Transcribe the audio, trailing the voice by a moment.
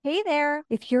Hey there.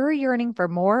 If you're yearning for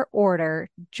more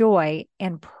order, joy,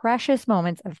 and precious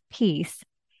moments of peace,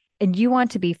 and you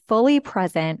want to be fully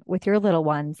present with your little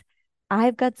ones,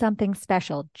 I've got something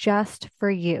special just for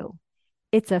you.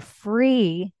 It's a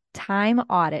free time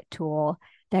audit tool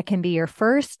that can be your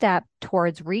first step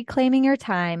towards reclaiming your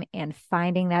time and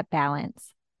finding that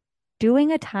balance.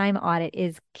 Doing a time audit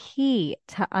is key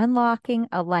to unlocking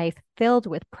a life filled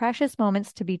with precious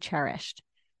moments to be cherished.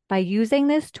 By using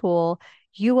this tool,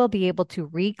 you will be able to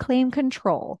reclaim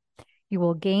control. You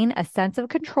will gain a sense of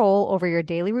control over your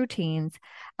daily routines,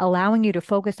 allowing you to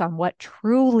focus on what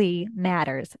truly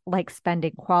matters, like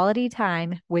spending quality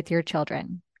time with your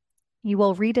children. You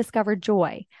will rediscover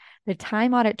joy. The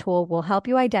time audit tool will help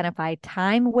you identify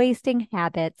time wasting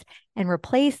habits and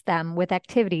replace them with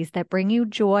activities that bring you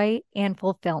joy and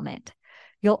fulfillment.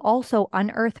 You'll also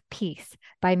unearth peace.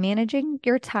 By managing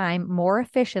your time more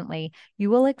efficiently, you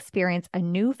will experience a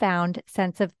newfound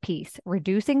sense of peace,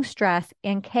 reducing stress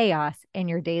and chaos in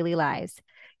your daily lives.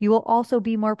 You will also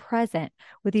be more present.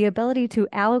 With the ability to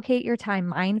allocate your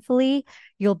time mindfully,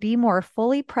 you'll be more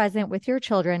fully present with your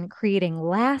children, creating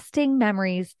lasting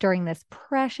memories during this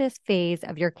precious phase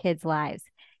of your kids' lives.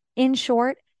 In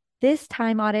short, this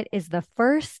time audit is the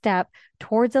first step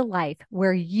towards a life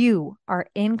where you are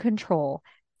in control,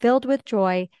 filled with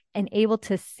joy, and able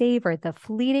to savor the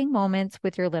fleeting moments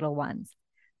with your little ones.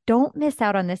 Don't miss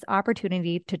out on this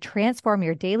opportunity to transform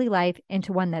your daily life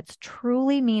into one that's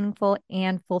truly meaningful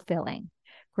and fulfilling.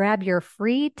 Grab your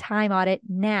free time audit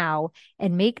now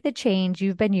and make the change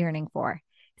you've been yearning for.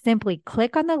 Simply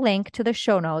click on the link to the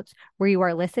show notes where you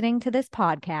are listening to this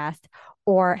podcast,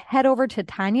 or head over to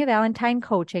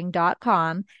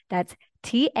TanyaValentineCoaching.com. That's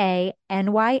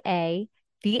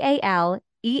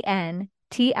TanyaValentine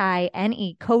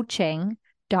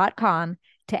coaching.com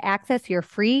to access your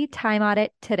free time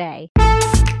audit today.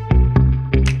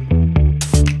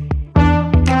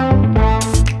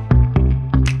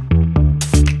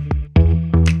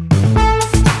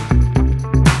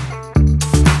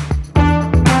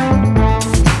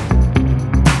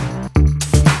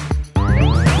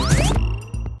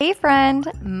 Hey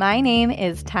friend, my name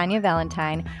is Tanya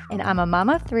Valentine, and I'm a mom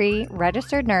of three,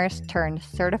 registered nurse turned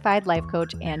certified life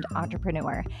coach and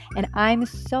entrepreneur. And I'm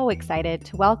so excited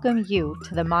to welcome you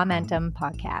to the Momentum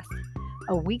Podcast,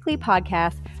 a weekly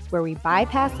podcast where we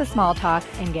bypass the small talk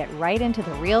and get right into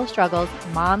the real struggles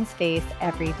moms face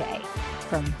every day.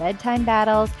 From bedtime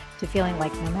battles to feeling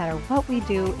like no matter what we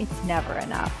do, it's never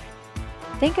enough.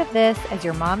 Think of this as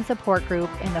your mom support group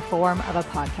in the form of a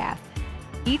podcast.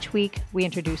 Each week, we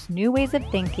introduce new ways of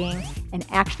thinking and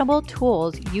actionable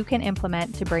tools you can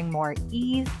implement to bring more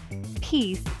ease,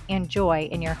 peace, and joy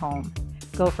in your home.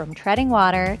 Go from treading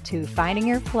water to finding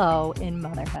your flow in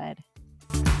motherhood.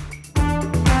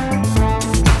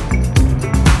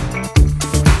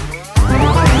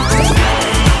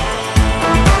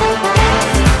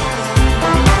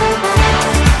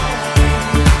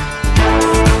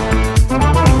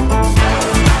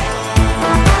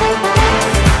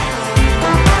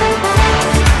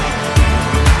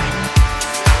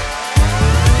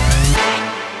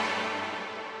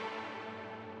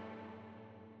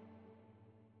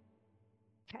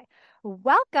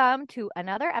 Welcome to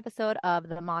another episode of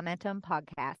the Momentum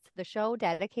Podcast, the show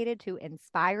dedicated to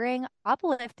inspiring,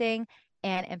 uplifting,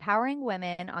 and empowering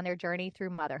women on their journey through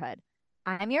motherhood.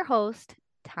 I'm your host,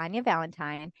 Tanya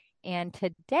Valentine, and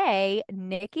today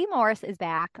Nikki Morris is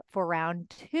back for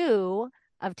round 2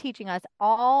 of teaching us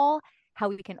all how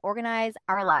we can organize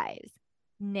our lives.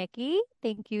 Nikki,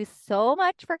 thank you so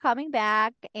much for coming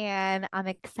back, and I'm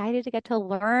excited to get to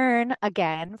learn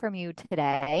again from you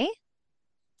today.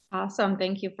 Awesome.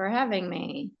 Thank you for having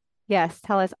me. Yes,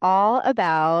 tell us all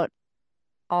about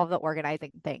all the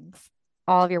organizing things,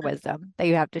 all of your wisdom that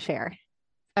you have to share.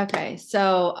 Okay.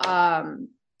 So,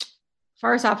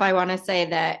 first off, I want to say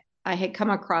that I had come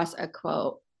across a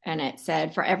quote and it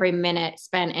said, for every minute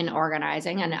spent in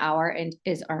organizing, an hour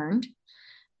is earned.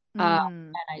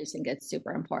 And I just think it's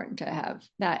super important to have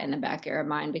that in the back of your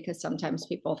mind because sometimes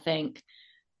people think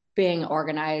being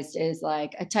organized is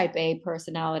like a type A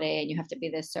personality and you have to be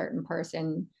this certain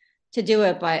person to do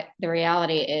it. But the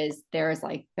reality is there's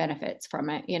like benefits from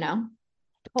it, you know?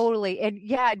 Totally. And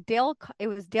yeah, it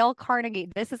was Dale Carnegie.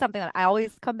 This is something that I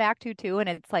always come back to too. And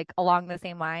it's like along the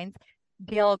same lines.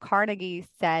 Dale Carnegie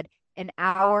said an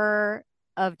hour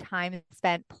of time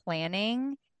spent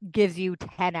planning gives you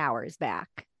 10 hours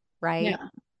back, right? Yeah.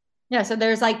 Yeah. So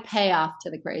there's like payoff to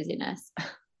the craziness.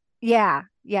 Yeah.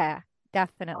 Yeah,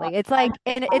 definitely. It's like,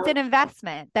 and it's an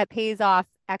investment that pays off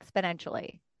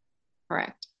exponentially.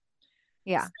 Correct.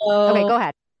 Yeah. Okay, So, go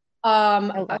ahead.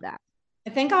 um, I love that. I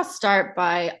think I'll start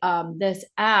by this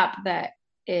app that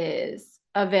is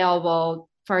available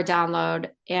for download,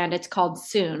 and it's called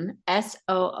Soon,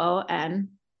 Soon.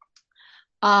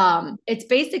 It's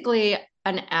basically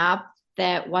an app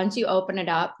that once you open it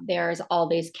up, there's all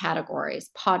these categories: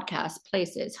 podcasts,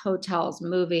 places, hotels,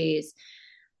 movies,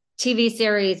 TV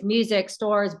series, music,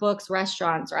 stores, books,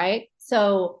 restaurants, right?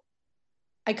 So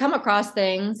I come across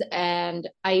things and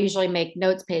I usually make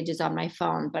notes pages on my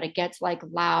phone, but it gets like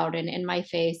loud and in my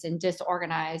face and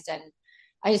disorganized. And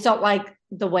I just don't like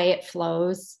the way it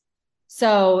flows.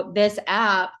 So this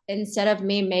app, instead of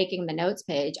me making the notes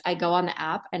page, I go on the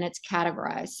app and it's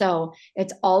categorized. So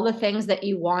it's all the things that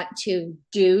you want to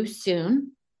do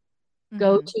soon,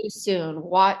 go Hmm. to soon,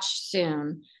 watch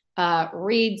soon,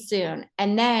 read soon.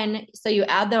 And then, so you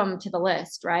add them to the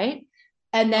list, right?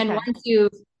 And then Okay. once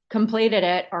you've completed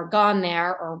it or gone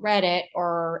there or read it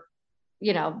or,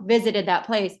 visited that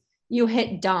place, you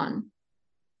hit done.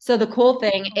 So the cool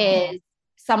thing Oh, is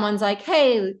someone's like,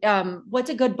 hey, what's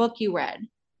a good book you read?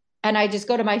 And I just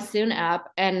go to my soon app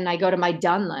and I go to my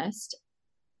done list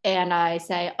and I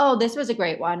say, oh, this was a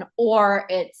great one. Or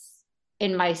it's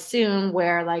in my soon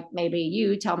where like maybe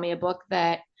you tell me a book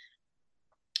that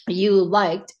you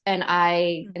liked and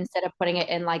I mm, instead of putting it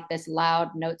in like this loud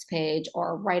notes page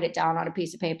or write it down on a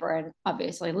piece of paper and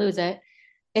obviously lose it,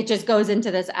 it just goes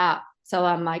into this app. So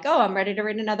I'm like, oh, I'm ready to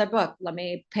read another book. Let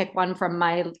me pick one from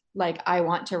my like I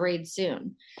want to read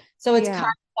soon. So it's kind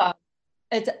yeah. of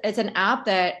it's an app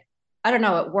that I don't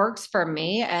know, it works for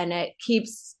me and it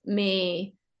keeps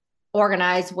me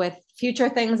organized with future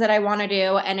things that I want to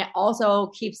do. And it also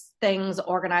keeps things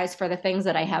organized for the things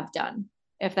that I have done,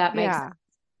 if that makes sense. Yeah.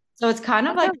 So it's kind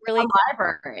of That's like a a really,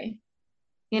 library,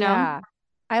 you know? yeah.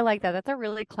 I like that. That's a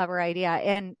really clever idea.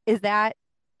 And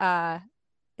uh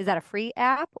is that a free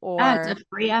app Yeah, it's a or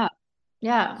free app.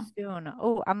 Yeah. soon?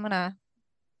 Oh, I'm gonna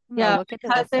Yeah. look into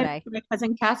this today. My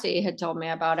cousin Cassie had told me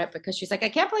about it because she's like, I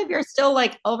can't believe you're still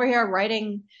like over here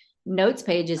writing notes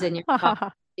pages in your phone.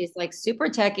 She's like super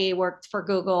techie, worked for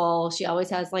Google. She always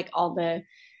has like all the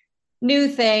new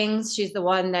things. She's the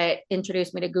one that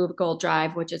introduced me to Google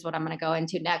Drive, which is what I'm going to go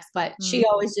into next. But she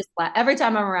Mm. always just every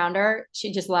time I'm around her,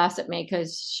 she just laughs at me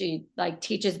because she like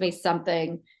teaches me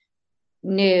something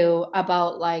new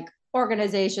about like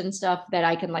organization stuff that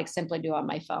I can like simply do on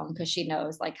my phone because she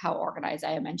knows like how organized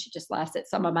I am and she just laughs at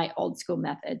some of my old school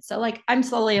methods. So like I'm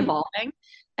slowly evolving.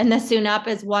 And the Soon app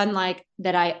is one like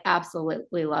that I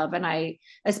absolutely love. And I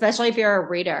especially if you're a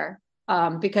reader,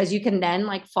 because you can then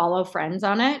like follow friends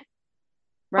on it, Oh,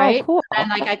 right? cool. And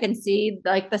like I can see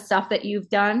like the stuff that you've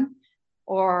done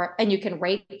or and you can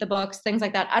rate the books, things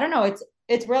like that. I don't know.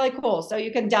 It's really cool. So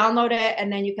you can download it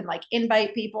and then you can like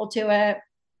invite people to it.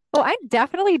 Oh, I'm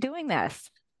definitely doing this.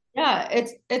 Yeah,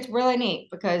 it's really neat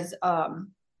because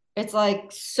it's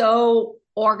like so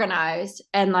organized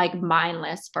and like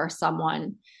mindless for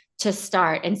someone to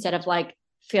start instead of like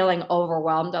feeling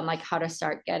overwhelmed on like how to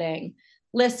start getting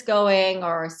lists going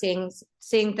or seeing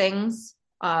things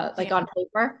like Yeah. on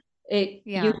paper. It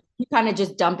Yeah. you kind of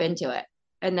just dump into it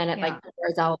and then it like Yeah.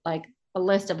 figures out like a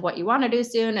list of what you want to do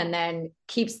soon and then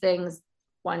keeps things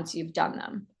once you've done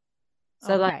them.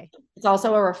 So like Okay. it's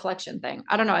also a reflection thing.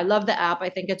 I don't know. I love the app. I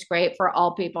think it's great for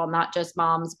all people, not just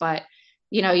moms, but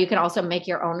you can also make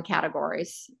your own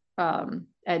categories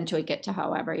and tweak it to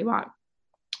however you want.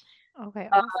 Okay.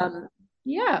 Awesome. Um,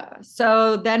 yeah.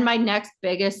 So then my next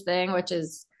biggest thing, which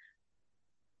is,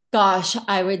 gosh,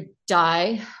 I would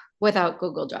die without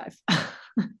Google Drive.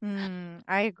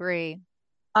 I agree.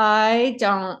 I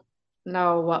don't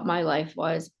know what my life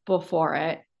was before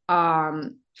it.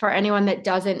 For anyone that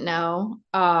doesn't know,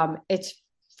 it's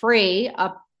free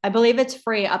up. I believe it's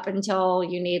free up until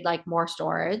you need like more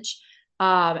storage.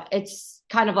 It's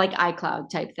kind of like iCloud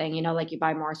type thing, like you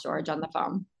buy more storage on the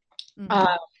phone. Hmm.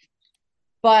 Uh,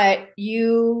 but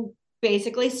you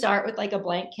basically start with like a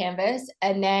blank canvas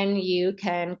and then you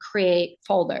can create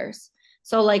folders.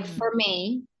 So, like Hmm. for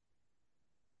me,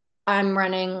 I'm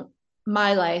running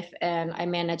my life and I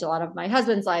manage a lot of my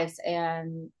husband's lives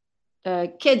and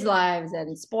the kids' lives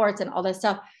and sports and all this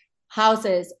stuff.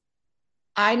 Houses,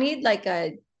 I need like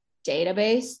a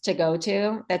database to go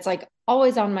to that's like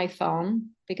always on my phone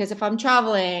because if I'm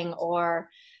traveling or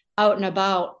out and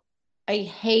about, I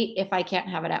hate if I can't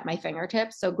have it at my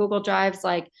fingertips. So Google Drive's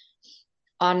like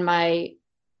on my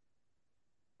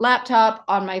laptop,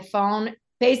 on my phone.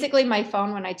 Basically, my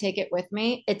phone, when I take it with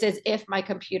me, it's as if my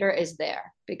computer is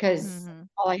there because Hmm.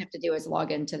 all I have to do is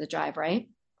log into the drive, right?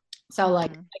 So,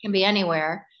 like, Hmm. I can be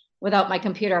anywhere without my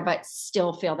computer, but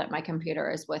still feel that my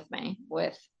computer is with me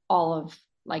with all of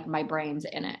like my brains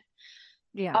in it.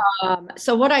 Yeah.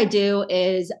 So, what I do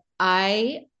is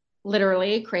I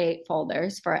literally create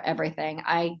folders for everything.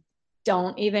 I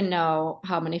don't even know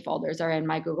how many folders are in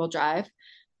my Google Drive,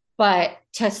 but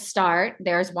to start,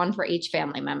 there's one for each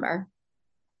family member.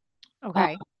 Uh,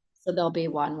 Okay. so there'll be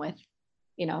one with,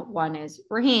 one is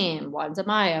Raheem, one's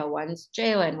Amaya, one's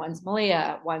Jalen, one's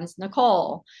Malia, one's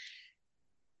Nicole.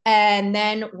 And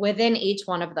then within each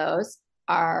one of those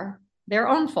are their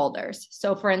own folders.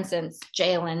 So for instance,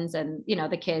 Jalen's and,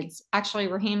 the kids, actually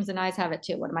Raheem's and I's have it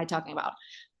too. What am I talking about?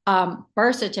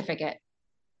 Birth certificate,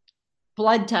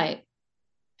 blood type,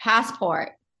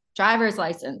 passport, driver's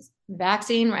license,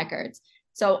 vaccine records.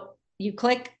 So you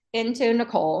click into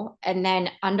Nicole, and then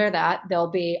under that, there'll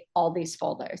be all these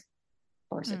folders: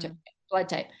 birth certificate, blood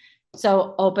type.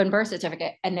 So open birth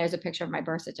certificate, and there's a picture of my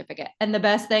birth certificate. And the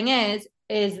best thing is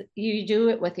you do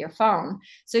it with your phone.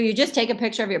 So you just take a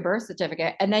picture of your birth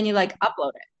certificate and then you like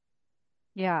upload it.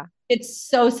 Yeah. It's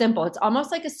so simple. It's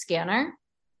almost like a scanner,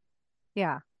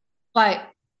 Yeah. but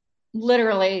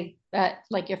literally at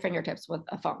like your fingertips with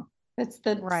a phone. That's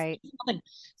the Right. thing.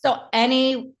 So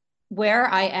anywhere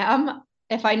I am,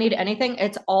 if I need anything,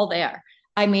 it's all there.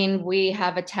 I mean, we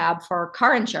have a tab for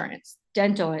car insurance,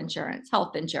 dental insurance,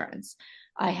 health insurance.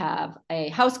 I have a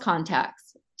house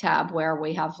contacts tab where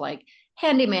we have like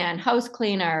handyman, house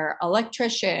cleaner,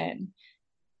 electrician,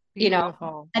 you know,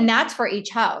 Beautiful. and that's for each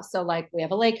house. So like we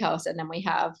have a lake house, and then we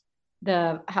have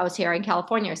the house here in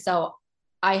California. So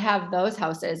I have those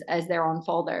houses as their own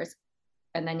folders,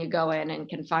 and then you go in and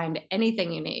can find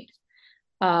anything you need.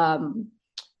 Um,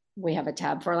 we have a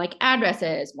tab for like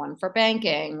addresses, one for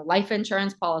banking, life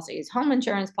insurance policies, home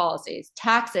insurance policies,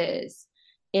 taxes.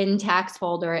 In tax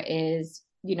folder is,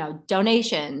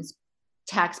 donations,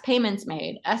 tax payments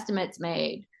made, estimates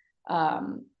made,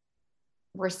 um,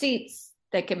 receipts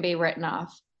that can be written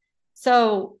off.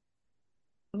 So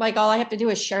like all I have to do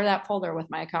is share that folder with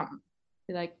my accountant.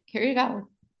 Be like, here you go.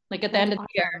 Like at the That's end of the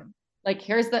year, awesome. like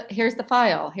here's the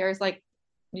file. Here's like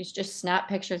you just snap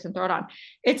pictures and throw it on.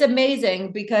 It's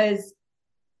amazing because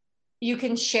you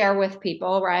can share with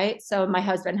people, right? So my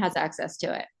husband has access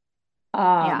to it.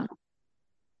 Yeah. Um,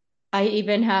 I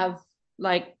even have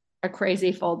like a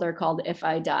crazy folder called If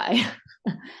I Die,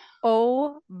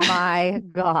 Oh my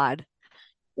God.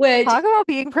 which Talk about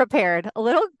being prepared.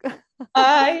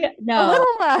 I A know little,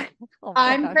 oh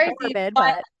my I'm gosh, crazy, morbid,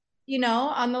 but but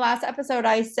on the last episode,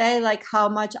 I say like how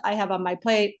much I have on my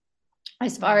plate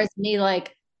as far mm, as me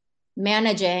like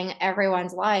managing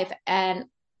everyone's life. And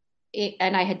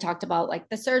I had talked about like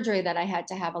the surgery that I had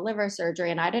to have, a liver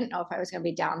surgery, and I didn't know if I was going to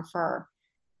be down for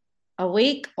a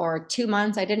week or 2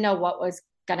 months. I didn't know what was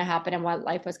going to happen and what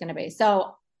life was going to be.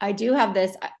 So I do have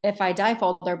this If I Die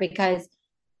folder because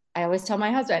I always tell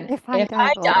my husband, if I if die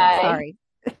I folder, die, sorry.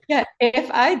 yeah, if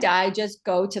I die, just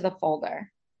go to the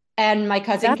folder. And my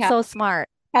cousin That's Kat so smart.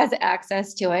 has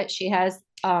access to it. She has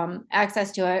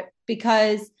access to it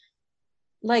because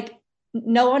like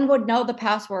no one would know the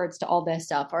passwords to all this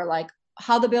stuff, or like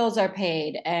how the bills are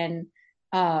paid, and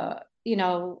uh you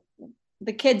know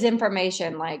the kids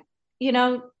information, like you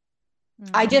know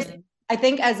I just Hmm. I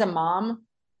think as a mom,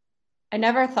 I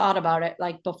never thought about it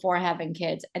like before having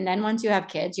kids, and then once you have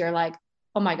kids you're like,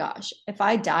 oh my gosh, if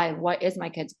I die, what is my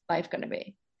kid's life going to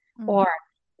be? Mm. Or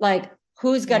like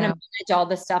who's going to Yeah. manage all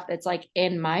the stuff that's like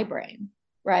in my brain,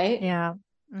 right? Yeah.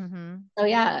 Hmm. So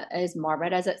yeah, as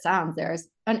morbid as it sounds, there's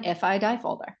an If I Die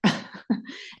folder.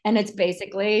 And it's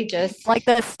basically just, Like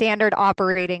the standard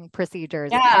operating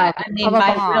procedures yeah, I of mean, a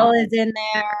my will mom. is in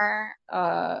there,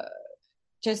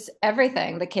 just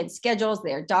everything, the kids' schedules,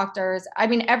 their doctors. I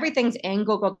mean, everything's in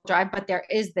Google Drive, but there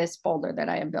is this folder that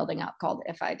I am building out called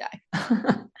If I Die.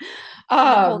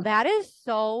 Nicole, um, that is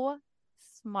so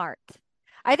smart.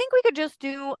 I think we could just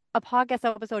do a podcast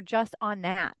episode just on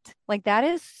that. Like that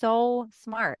is so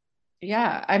smart.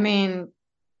 yeah, I mean,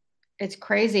 it's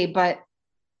crazy, but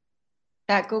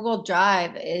that Google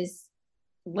Drive is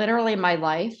literally my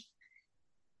life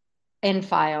in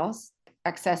files,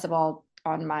 accessible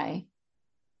on my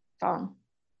phone.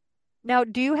 Now,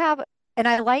 do you have, and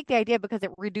I like the idea because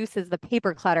it reduces the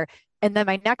paper clutter. And then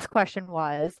my next question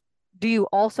was, do you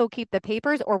also keep the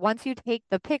papers, or once you take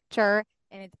the picture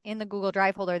and it's in the Google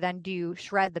Drive folder, then do you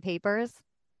shred the papers?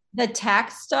 The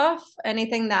tax stuff,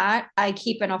 anything that I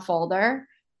keep in a folder.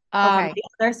 Okay. The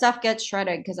other stuff gets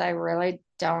shredded because I really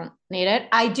don't need it.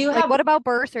 I do Like have, what about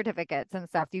birth certificates and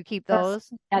stuff? Do you keep those?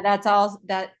 yeah, that's all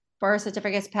that birth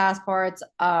certificates, passports,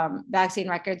 vaccine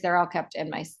records, they're all kept in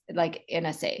my like in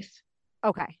a safe.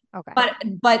 Okay. Okay.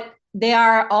 But they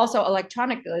are also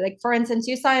electronically. Like for instance,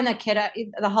 you sign the kid at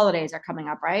the holidays are coming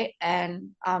up, right?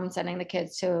 And I'm sending the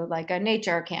kids to like a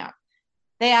nature camp.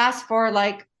 They ask for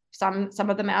like some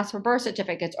of them ask for birth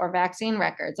certificates or vaccine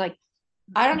records. Like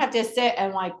I don't have to sit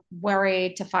and like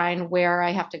worry to find where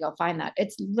I have to go find that.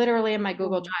 It's literally in my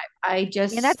Google Ooh. Drive. I And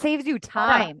just that saves you pull it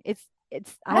up. time.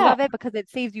 I Yeah, love it because it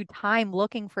saves you time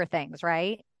looking for things,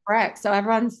 right? correct. So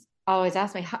everyone's always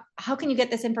asked me, how can you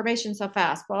get this information so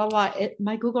fast? Blah, blah, blah.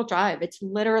 My Google Drive, it's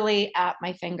literally at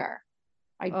my finger.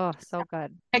 I Oh, so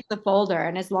good. pick the folder,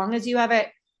 and as long as you have it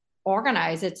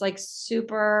organized, it's like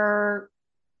super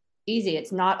easy.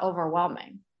 It's not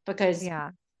overwhelming because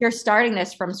Yeah. you're starting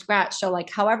this from scratch. So like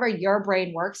however your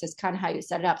brain works is kind of how you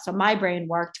set it up. So my brain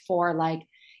worked for like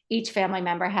each family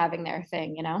member having their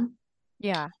thing, you know?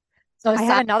 Yeah. So I have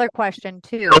aside, another question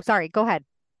too. Sorry, go ahead.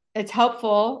 it's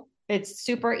helpful. It's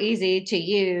super easy to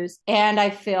use. And I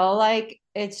feel like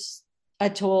it's a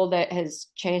tool that has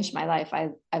changed my life. I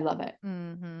love it.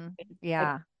 I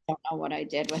Yeah. don't know what I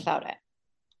did without it.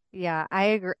 Yeah, I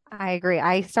agree. I agree.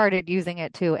 I started using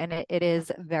it too, and it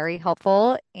is very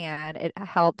helpful and it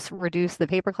helps reduce the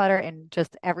paper clutter and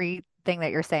just everything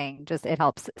that you're saying. Just it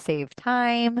helps save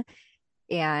time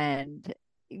and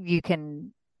you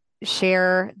can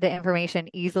share the information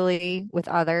easily with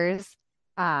others,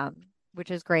 um, which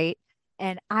is great.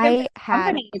 And Yeah, for I a had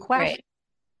company, it's great. question.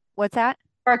 What's that?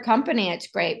 For a company, it's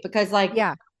great because like,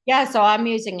 Yeah, yeah, so I'm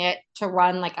using it to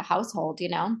run like a household, you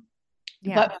know?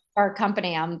 yeah, But for a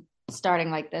company, I'm starting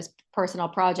like this personal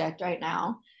project right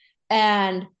now.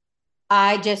 And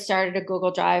I just started a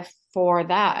Google Drive for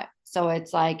that. So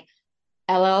it's like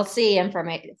LLC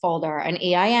information folder, an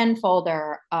EIN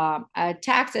folder, a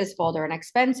taxes folder, an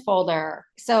expense folder.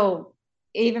 So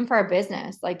even for a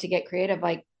business, like to get creative,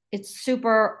 like it's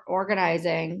super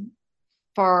organizing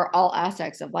for all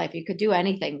aspects of life. You could do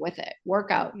anything with it,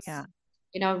 workouts, yeah.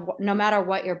 no matter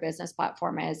what your business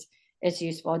platform is, it's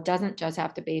useful. It doesn't just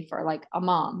have to be for like a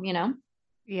mom, you know?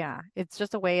 Yeah, it's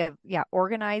just a way of, yeah,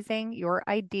 organizing your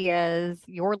ideas,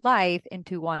 your life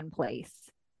into one place,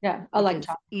 Yeah, which is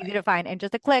electronic. easy to find and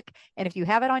just a click. And if you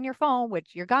have it on your phone, which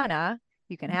you can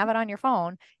have it on your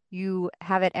phone, you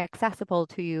have it accessible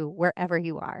to you wherever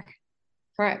you are,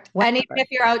 Correct. And even whenever. if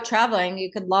you're out traveling,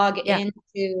 you could log Yeah,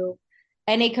 into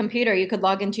any computer. You could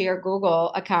log into your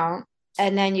Google account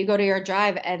and then you go to your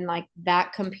drive and like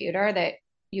that computer that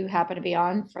you happen to be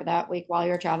on for that week while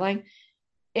you're traveling,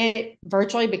 it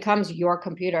virtually becomes your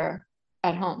computer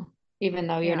at home, even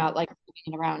though you're yeah, not like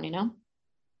moving it around, you know?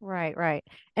 right, right.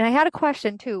 And I had a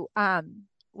question too.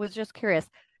 Was just curious.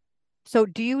 So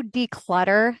do you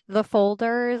declutter the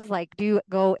folders? Like, do you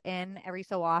go in every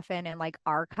so often and like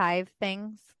archive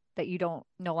things that you don't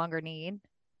no longer need?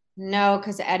 No,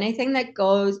 because anything that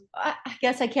goes, I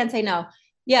guess I can't say no.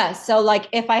 Yeah. So, like,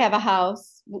 if I have a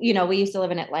house, we used to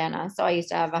live in Atlanta. So, I used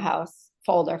to have a house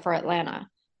folder for Atlanta.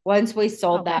 Once we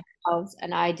sold Okay. that house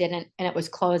and I didn't, and it was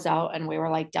closed out and we were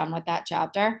like done with that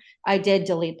chapter, I did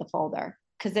delete the folder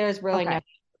because there's really no Okay.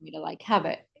 need for me to like have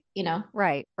it, you know?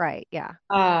 Right, right. Yeah.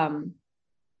 Um,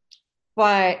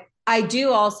 but I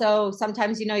do also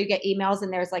sometimes, you get emails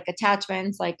and there's like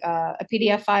attachments, like a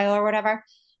PDF file or whatever.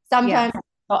 Sometimes Yes.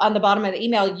 on the bottom of the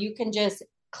email, you can just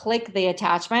click the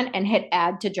attachment and hit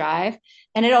add to drive,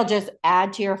 and it'll just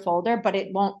add to your folder, but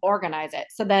it won't organize it.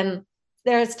 So then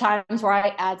there's times where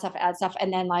I add stuff,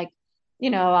 and then like,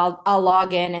 I'll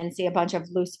log in and see a bunch of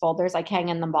loose folders like hang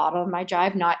in the bottom of my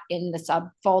drive, not in the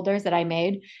subfolders that I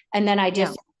made. And then I Yeah.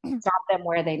 just drop them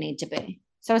where they need to be.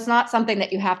 So it's not something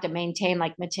that you have to maintain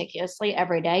like meticulously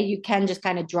every day. You can just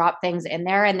kind of drop things in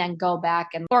there and then go back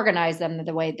and organize them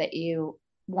the way that you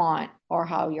want or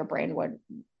how your brain would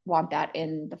want that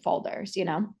in the folders, you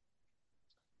know?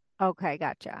 Okay,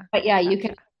 gotcha. But yeah, you can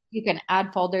Gotcha. you can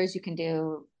add folders, you can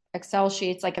do Excel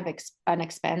sheets like an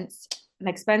expense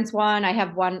one. I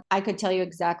have one. I could tell you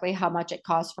exactly how much it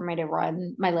costs for me to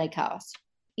run my lake house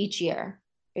each year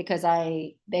because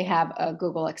they have a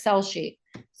Google Excel sheet.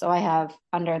 So I have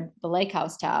under the lake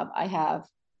house tab, I have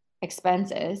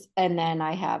expenses and then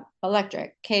I have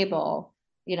electric, cable,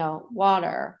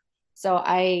 water. So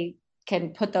I can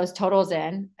put those totals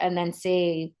in and then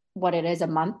see what it is a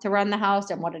month to run the house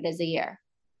and what it is a year.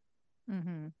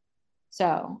 Mm-hmm.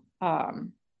 So,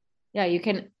 yeah, you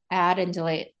can add and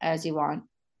delete as you want.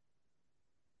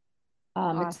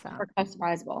 It's super Awesome.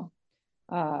 customizable,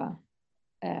 uh,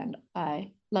 and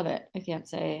I love it. I can't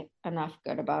say enough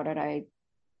good about it. I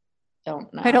don't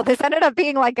I know know. this ended up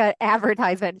being like an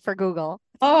advertisement for Google.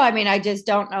 Oh, I mean, I just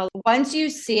don't know. Once you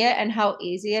see it and how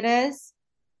easy it is,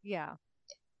 Yeah.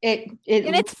 it And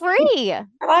changes it's free. your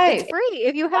It's life. free.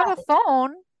 If you have a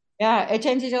phone, Yeah, it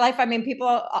changes your life. I mean, people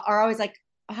are always like,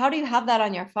 "How do you have that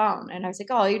on your phone?" And I was like,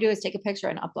 "Oh, all you do is take a picture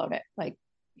and upload it. Like,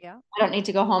 yeah. I don't need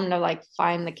to go home to like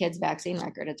find the kid's vaccine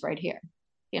record. It's right here,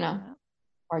 you know." Yeah.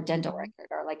 or dental Hmm. record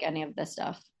or like any of this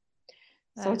stuff.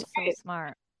 So That it's is so great.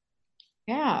 smart.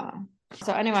 Yeah.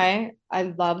 So anyway, I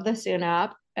love the Soon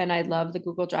app and I love the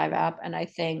Google Drive app. And I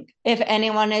think if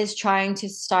anyone is trying to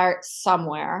start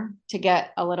somewhere to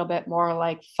get a little bit more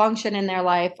like function in their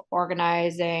life,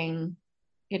 organizing,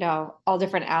 all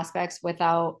different aspects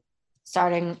without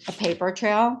starting a paper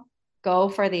trail, go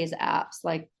for these apps.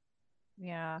 Like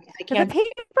Yeah. I Because the can't.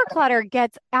 paper clutter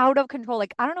gets out of control.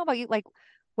 Like, I don't know about you, like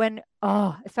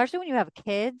especially when you have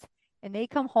kids and they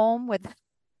come home with,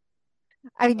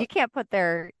 I mean, you can't put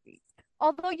their,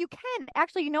 although you can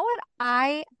actually, you know what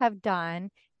I have done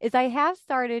is I have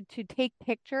started to take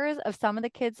pictures of some of the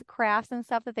kids' crafts and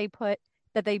stuff that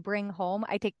they bring home.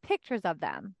 I take pictures of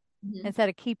them Mhm. instead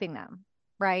of keeping them,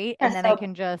 right? Yeah, And then I so,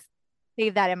 can just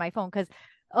save that in my phone because,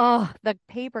 the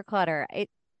paper clutter,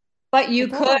 but you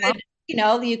it's could,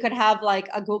 overwhelming. you could have like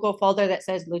a Google folder that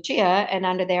says Lucia, and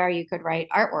under there you could write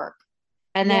artwork.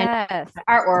 And then Yes.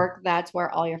 artwork, that's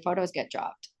where all your photos get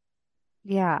dropped.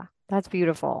 Yeah, that's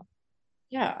beautiful.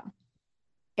 Yeah.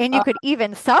 And you Uh, could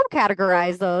even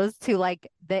subcategorize those to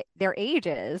like their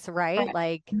ages, right? right.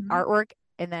 Like Mhm. artwork,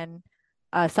 and then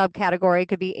a subcategory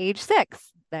could be age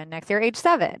 6, then next year age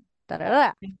 7. Da, da,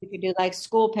 da. You could do like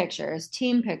school pictures,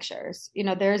 team pictures.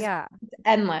 There's Yeah,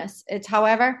 endless. It's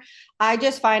however, I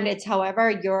just find it's however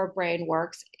your brain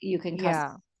works, you can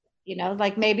custom, yeah,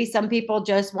 like maybe some people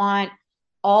just want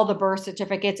all the birth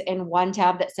certificates in one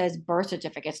tab that says birth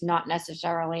certificates, not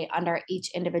necessarily under each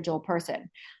individual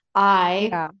person. I,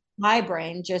 yeah, my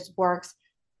brain just works.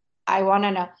 I want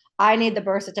to know, I need the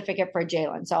birth certificate for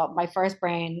Jalen. So my first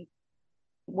brain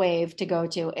wave to go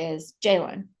to is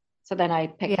Jalen. So then I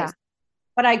pick yeah, his,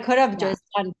 but I could have yeah. just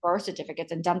done birth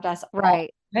certificates and dumped us all.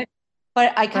 Right, Of it.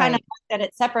 But I kind of right. like that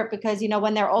it's separate because,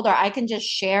 when they're older, I can just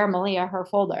share Malia her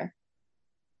folder,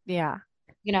 Yeah.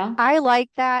 you know? I like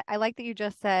that. I like that you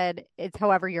just said it's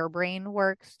however your brain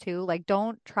works too. Like,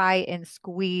 don't try and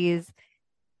squeeze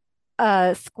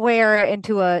a square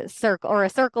into a circle or a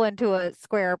circle into a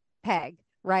square peg,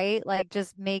 right? Like,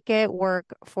 just make it work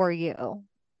for you.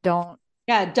 Don't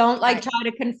Yeah, don't like try. try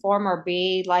to conform or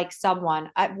be like someone.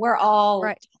 We're all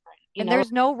Right. different, And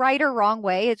there's no right or wrong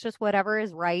way. It's just whatever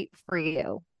is right for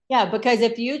you. Yeah, because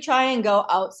if you try and go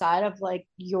outside of like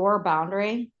your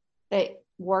boundary that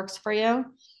works for you.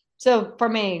 So for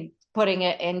me, putting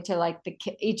it into like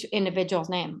each individual's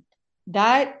name,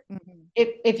 that Mhm.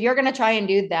 if you're going to try and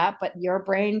do that, but your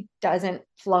brain doesn't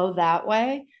flow that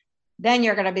way, then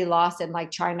you're going to be lost in like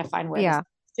trying to find where this,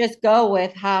 Yeah. just go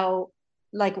with how,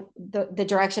 like the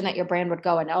direction that your brain would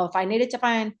go. And oh, if I needed to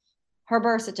find her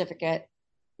birth certificate,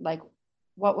 like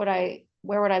where would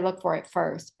I look for it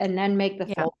first? And then make the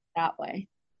Yeah. fold that way.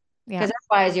 Yeah. Because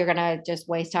otherwise you're going to just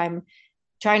waste time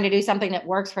trying to do something that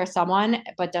works for someone,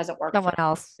 but doesn't work for Someone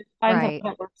else. you. Find something Right.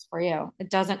 that works for you. It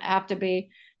doesn't have to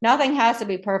be, nothing has to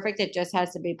be perfect. It just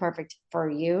has to be perfect for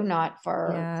you, not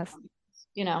for, Yes.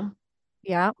 you know,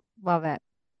 Yeah. Love it.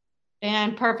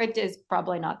 and perfect is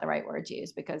probably not the right word to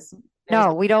use because there's,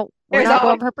 No, we're there's not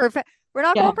always, going for perfect. We're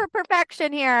not yeah, going for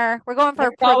perfection here. We're going for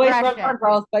there's always room progression. for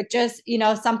growth, but just,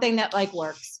 something that like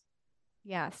works.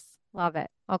 Yes. Love it.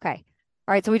 Okay.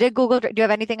 All right. So we did Google. Do you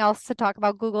have anything else to talk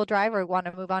about Google Drive or want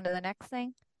to move on to the next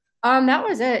thing? That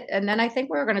was it. And then I think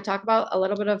we were going to talk about a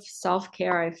little bit of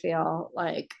self-care. I feel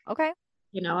like, Okay.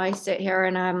 I sit here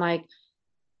and I'm like,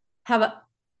 have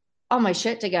all my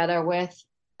shit together with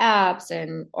apps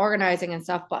and organizing and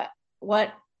stuff. But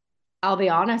what I'll be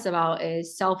honest about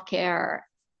is self-care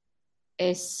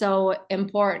is so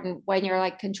important when you're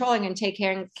like controlling and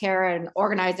taking care and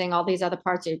organizing all these other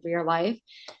parts of your life.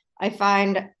 I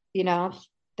find,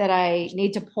 that I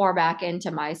need to pour back into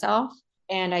myself.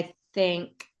 And I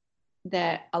think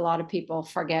that a lot of people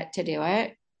forget to do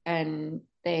it and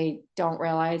they don't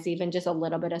realize even just a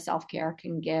little bit of self care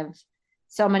can give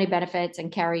so many benefits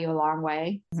and carry you a long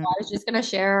way. So I Mhm. was just going to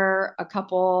share a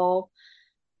couple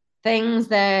things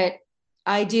that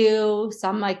I do.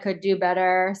 Some I could do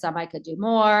better, some I could do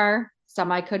more,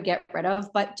 some I could get rid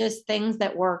of, but just things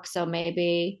that work. So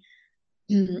maybe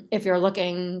if you're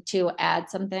looking to add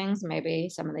some things, maybe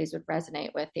some of these would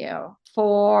resonate with you.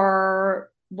 For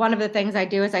one of the things I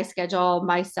do is I schedule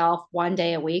myself one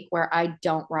day a week where I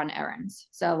don't run errands.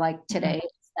 So, like Mhm. today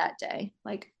is that day.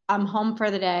 Like, I'm home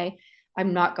for the day.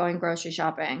 I'm not going grocery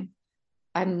shopping.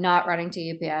 I'm not running to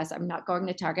UPS. I'm not going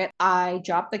to Target. I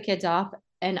drop the kids off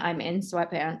and I'm in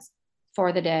sweatpants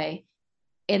for the day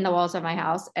in the walls of my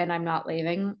house and I'm not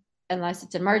leaving unless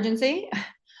it's emergency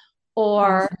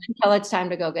or Awesome. until it's time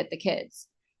to go get the kids.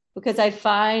 Because I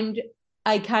find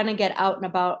I kind of get out and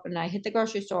about and I hit the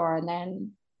grocery store and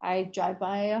then I drive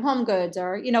by a Home Goods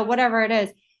or, whatever it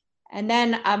is. And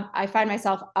then I find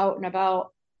myself out and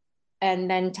about and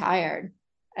then tired.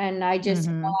 And I just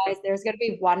Hmm. realized there's going to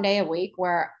be one day a week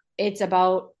where it's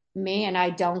about me and I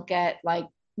don't get like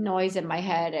noise in my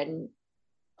head and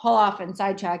pull off and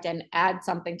sidetracked and add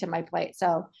something to my plate.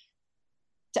 So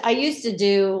I used to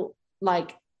do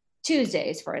like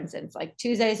Tuesdays, for instance. Like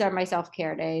Tuesdays are my self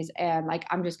care days, and like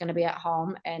I'm just going to be at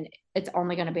home and it's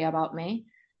only going to be about me.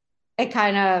 It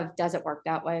kind of doesn't work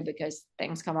that way because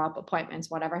things come up, appointments,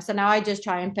 whatever. So now I just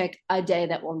try and pick a day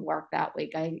that will work that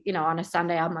week. On a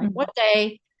Sunday, I'm like, what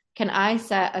day can I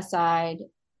set aside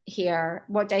here?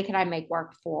 What day can I make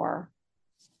work for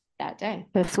that day?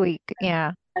 This week.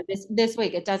 Yeah. This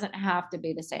week, it doesn't have to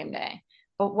be the same day,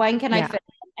 but when can I Yeah. fit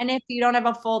in? And if you don't have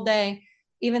a full day,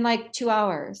 even like 2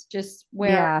 hours, just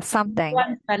where Yeah. no Something.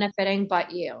 one's benefiting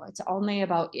but you. It's only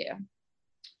about you.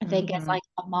 I think as Hmm. like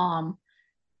a mom,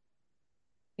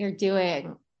 you're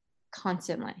doing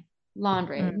constantly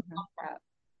laundry, meal Hmm. prep,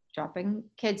 dropping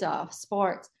kids off,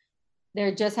 sports.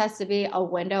 There just has to be a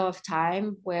window of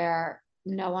time where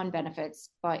no one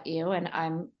benefits but you. And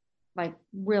I'm like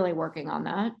really working on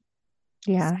that.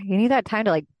 Yeah. You need that time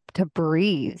to to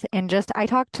breathe. And just, I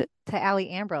talked to Allie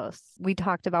Ambrose. We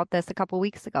talked about this a couple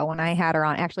weeks ago when I had her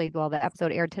on. Actually, well, the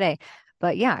episode aired today.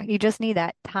 But yeah, you just need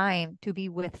that time to be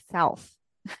with self.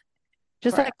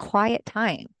 Just Right. like quiet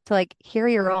time to like hear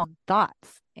your own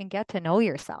thoughts and get to know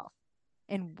yourself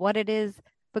and what it is.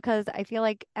 Because I feel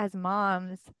like as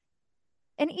moms,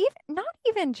 and even not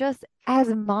even just as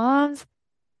moms,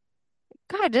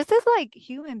 God, just as like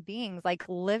human beings, like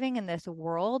living in this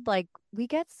world, like we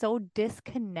get so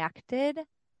disconnected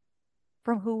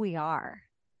from who we are.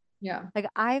 Yeah. Like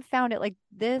I've found it like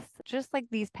this, just like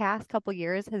these past couple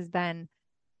years has been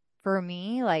for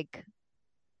me like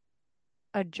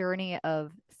a journey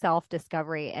of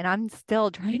self-discovery, and I'm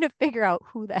still trying to figure out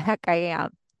who the heck I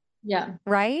am, Yeah.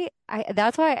 right?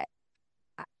 That's why,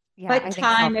 yeah, But I think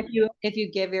self, time, if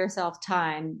you give yourself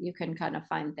time, you can kind of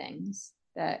find things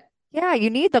that, yeah, you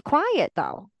need the quiet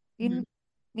though. You Mhm.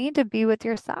 need to be with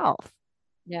yourself,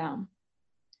 Yeah.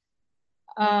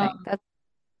 I Um, think. That's,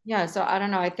 yeah. So I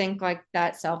don't know. I think like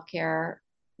that self-care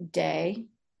day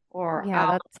or yeah,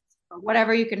 hour that's, or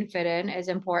whatever you can fit in is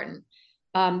important.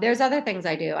 There's other things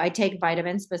I do. I take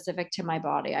vitamins specific to my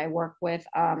body. I work with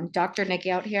Dr.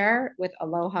 Nikki out here with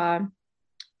Aloha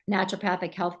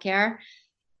Naturopathic Healthcare,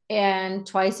 and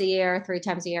twice a year, 3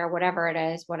 times a year, whatever it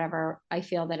is, whatever I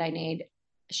feel that I need,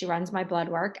 she runs my blood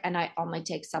work, and I only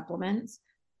take supplements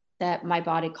that my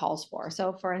body calls for.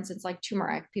 So, for instance, like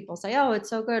turmeric, people say, oh, it's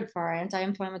so good for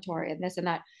anti-inflammatory and this and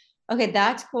that. Okay,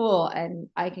 that's cool. And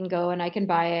I can go and I can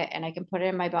buy it and I can put it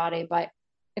in my body. But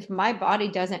if my body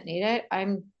doesn't need it,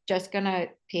 I'm just going to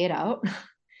pee it out. So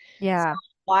yeah.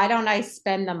 why don't I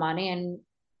spend the money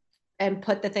and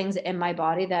put the things in my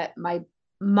body that my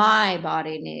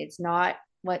body needs, not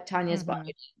what Tanya's body Hmm.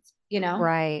 needs, you know?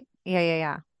 Right. Yeah, yeah,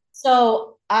 yeah.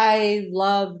 So I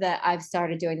love that I've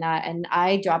started doing that. And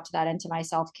I dropped that into my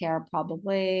self care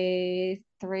probably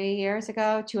 3 years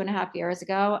ago, 2.5 years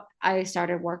ago. I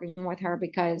started working with her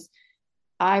because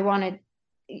I wanted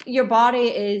your body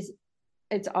is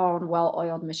its own well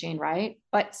oiled machine, right?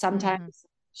 But sometimes Hmm.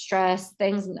 stress,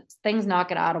 things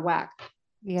knock it out of whack. So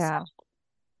Yeah.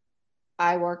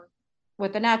 I work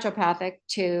with the naturopathic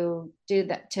to do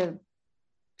that, to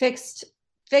fix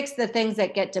fix the things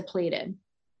that get depleted,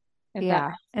 if that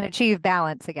Yeah. And achieve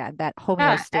balance again, that Yeah, and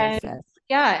homeostasis.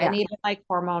 yeah, and Yeah. even like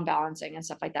hormone balancing and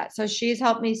stuff like that. So she's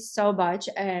helped me so much,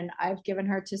 and I've given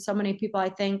her to so many people. I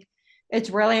think it's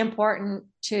really important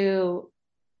to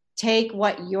take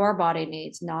what your body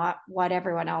needs, not what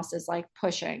everyone else is like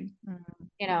pushing, Mhm.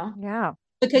 you know, Yeah.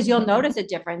 because you'll Hmm. notice a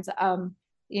difference.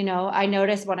 I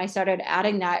noticed when I started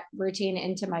adding that routine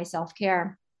into my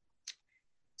self-care,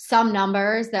 some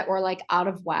numbers that were like out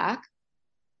of whack.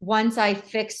 Once I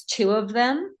fixed two of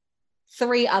them,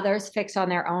 three others fix on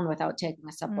their own without taking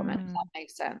a supplement, if that Mm.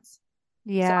 makes sense.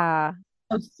 So Yeah.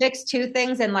 fix two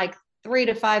things and like 3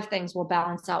 to 5 things will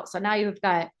balance out. So now you've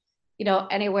got,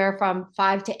 anywhere from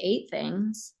 5 to 8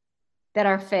 things that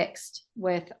are fixed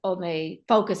with only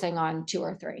focusing on 2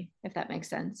 or 3, if that makes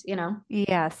sense.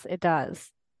 Yes, it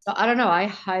does. So I don't know. I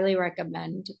highly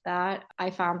recommend that.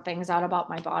 I found things out about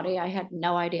my body I had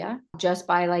no idea just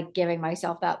by like giving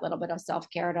myself that little bit of self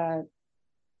care to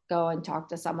go and talk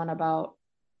to someone about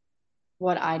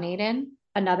what I need in.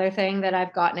 Another thing that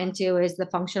I've gotten into is the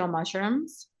functional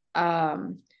mushrooms.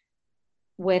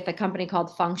 With a company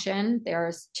called Function,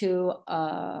 there's two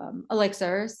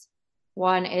elixirs.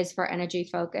 One is for energy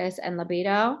focus and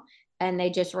libido, and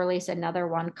they just released another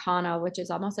one, Kana, which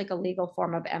is almost like a legal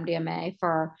form of MDMA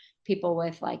for people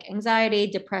with like anxiety,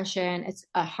 depression. It's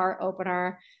a heart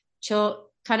opener, chill,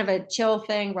 kind of a chill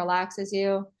thing, relaxes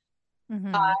you.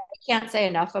 Hmm. I can't say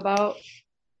enough about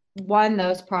one,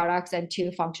 those products, and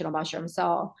two, functional mushrooms.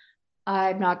 So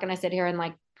I'm not going to sit here and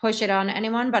like push it on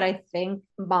anyone, but I think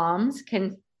moms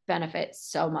can benefit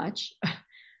so much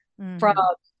from Hmm.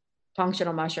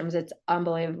 functional mushrooms. It's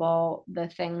unbelievable the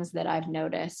things that I've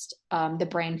noticed. The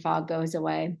brain fog goes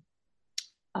away.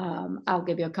 I'll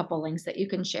give you a couple links that you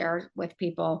can share with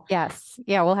people. Yes.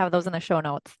 Yeah, we'll have those in the show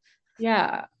notes.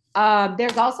 Yeah.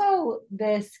 There's also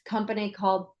this company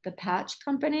called the Patch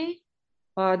Company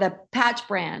or the Patch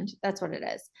brand. That's what it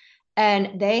is.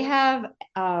 And they have,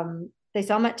 they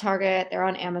sell them at Target, they're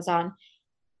on Amazon.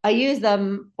 I use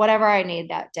them whatever I need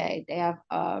that day. They have,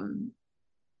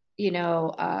 you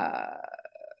know,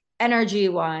 energy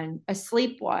one, a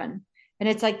sleep one. And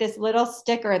it's like this little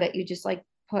sticker that you just like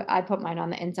I put mine on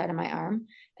the inside of my arm.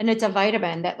 And it's a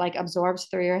vitamin that like absorbs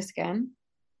through your skin.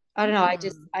 I don't know.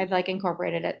 Hmm. I've like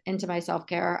incorporated it into my self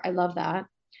care. I love that.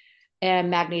 And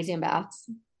magnesium baths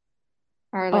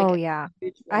are like Oh a yeah.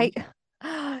 huge I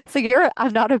one. so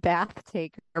I'm not a bath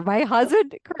taker. My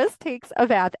husband Chris takes a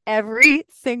bath every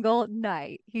single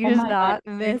night. He Oh does my God, not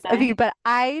every miss a beat, night. but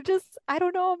I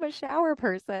don't know, I'm a shower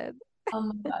person. Oh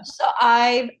my gosh. So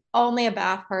I'm only a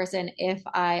bath person if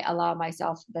I allow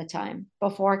myself the time.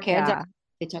 Before kids, Yeah.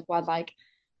 I took one like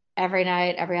every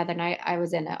night, every other night. I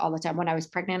was in it all the time. When I was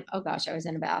pregnant, oh gosh, I was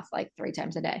in a bath like 3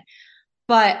 times a day.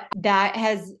 But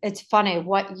it's funny.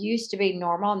 What used to be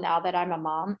normal now that I'm a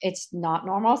mom, it's not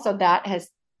normal. So that has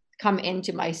come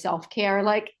into my self care.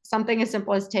 Like something as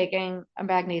simple as taking a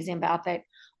magnesium bath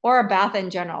or a bath in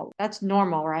general. That's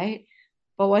normal, right?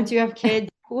 But once you have kids,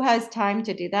 who has time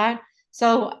to do that?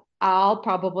 So I'll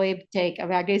probably take a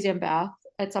magnesium bath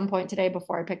at some point today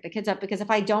before I pick the kids up because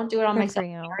if I don't do it on my Good for self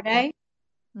you. care day,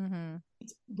 Hmm.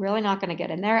 really not going to get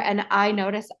in there. And I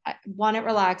notice one, it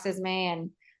relaxes me, and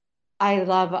I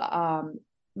love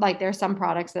like there's some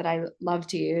products that I love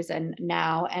to use, and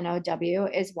now NOW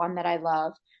is one that I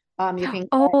love. You can get,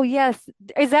 Oh yes.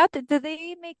 Do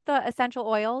they make the essential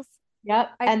oils? yep,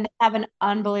 I and they have an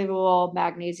unbelievable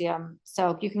magnesium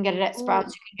soak. You can get it at Sprouts.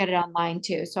 Ooh, You can get it online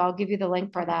too. So I'll give you the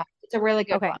link for okay. that. It's a really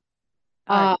good Okay. one.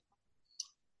 All right.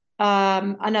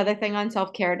 Uh, another thing on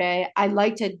self-care day, I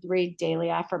like to read daily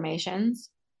affirmations.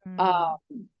 Uh,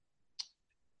 Mm.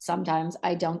 Sometimes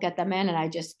I don't get them in and I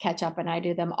just catch up and I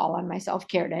do them all on my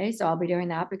self-care day. So I'll be doing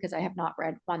that because I have not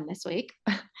read one this week.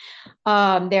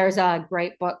 There's a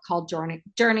great book called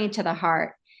Journey to the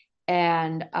Heart.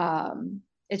 And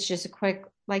it's just a quick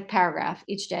like paragraph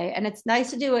each day. And it's nice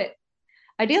to do it.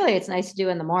 Ideally, it's nice to do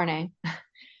in the morning. Just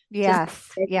Yes.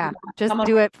 Yeah. Just someone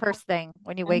do it first thing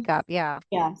when you wake up. Yeah.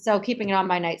 yeah. So keeping it on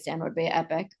my nightstand would be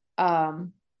epic.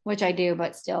 Which I do,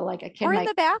 but still like a kid Or in might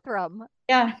the bathroom.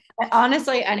 yeah.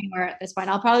 Honestly, anywhere at this point.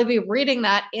 I'll probably be reading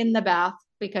that in the bath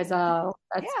because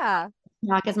that's Yeah.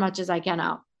 knock as much as I can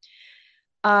out.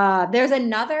 There's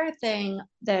another thing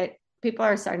that people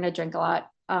are starting to drink a lot.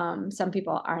 Some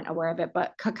people aren't aware of it,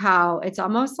 but cacao, it's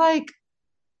almost like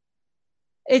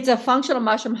it's a functional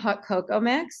mushroom hot cocoa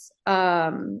mix.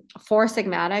 Four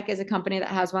Sigmatic is a company that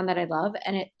has one that I love,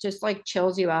 and it just like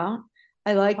chills you out.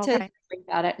 I like to Okay. drink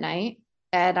that at night,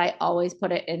 and I always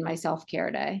put it in my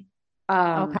self-care day.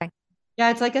 Um, Okay.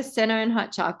 yeah, it's like a cinnamon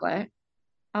hot chocolate.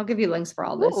 I'll give you links for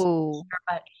all this. Ooh.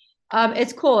 But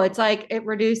it's cool. It's like it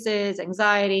reduces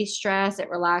anxiety, stress, it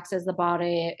relaxes the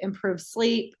body, it improves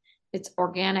sleep. It's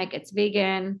organic, it's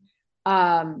vegan.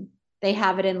 Um, they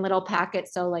have it in little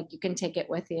packets so like you can take it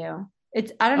with you.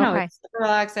 It's I don't know, Okay. it's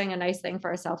relaxing, a nice thing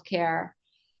for self-care.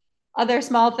 Other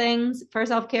small things for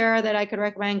self-care that I could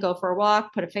recommend, go for a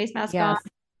walk, put a face mask on, Yes.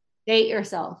 date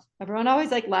yourself. Everyone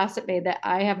always like laughs at me that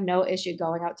I have no issue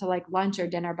going out to like lunch or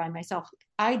dinner by myself.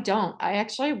 I don't. I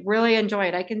actually really enjoy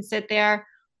it. I can sit there,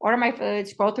 order my food,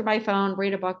 scroll through my phone,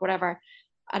 read a book, whatever.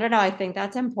 I don't know. I think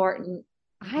that's important.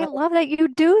 I Like, love that you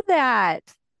do that.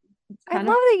 it's I kind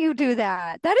love of, that you do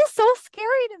that. That is so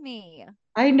scary to me.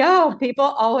 I know people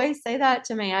always say that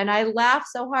to me, and I laugh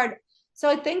so hard. So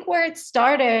I think where it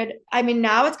started, I mean,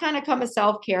 now it's kind of come a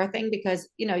self-care thing because,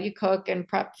 you cook and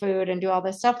prep food and do all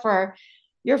this stuff for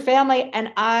your family. And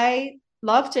I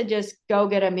love to just go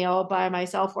get a meal by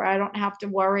myself where I don't have to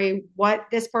worry what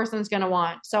this person's going to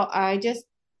want. So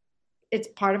it's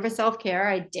part of a self-care.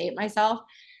 I date myself.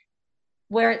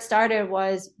 Where it started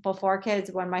was before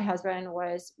kids when my husband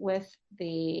was with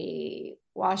the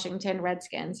Washington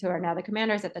Redskins, who are now the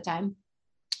Commanders at the time,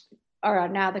 or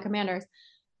now the Commanders.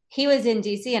 He was in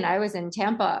DC and I was in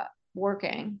Tampa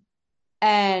working.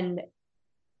 And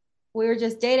we were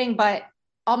just dating, but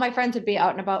all my friends would be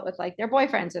out and about with like their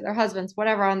boyfriends or their husbands,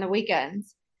 whatever, on the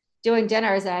weekends doing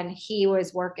dinners, and he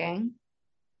was working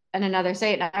in another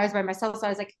state and I was by myself. So I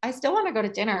was like, I still want to go to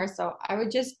dinner. So I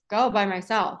would just go by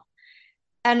myself.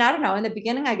 And I don't know, in the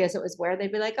beginning, I guess it was weird.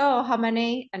 They'd be like, oh, how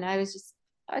many? And I was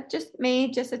just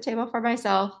me, just a table for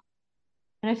myself.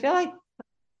 And I feel like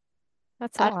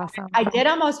That's so I, awesome. I did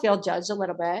almost feel judged a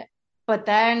little bit, but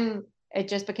then it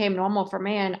just became normal for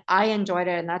me and I enjoyed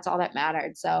it and that's all that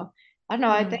mattered. So I don't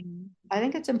know, Hmm. I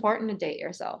think it's important to date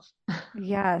yourself.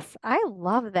 Yes, I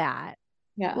love that.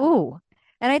 Yeah. Ooh.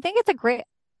 And I think it's a great,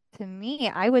 to me,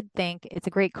 I would think it's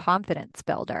a great confidence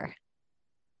builder.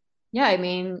 Yeah, I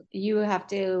mean, you have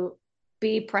to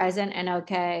be present and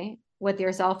okay with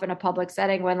yourself in a public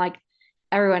setting when like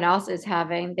everyone else is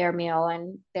having their meal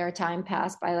and their time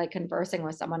passed by like conversing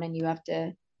with someone and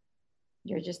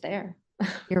you're just there.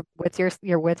 You're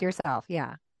with yourself.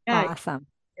 Yeah. Yeah, Awesome.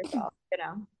 yourself, you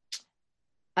know.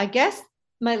 I guess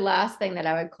my last thing that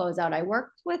I would close out, I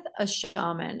worked with a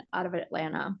shaman out of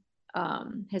Atlanta.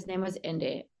 His name was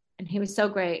Indy, and he was so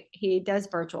great. He does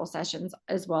virtual sessions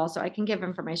as well, so I can give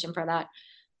information for that.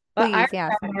 But I Please,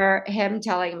 yes. remember him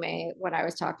telling me when I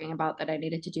was talking about that I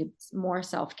needed to do more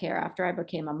self care after I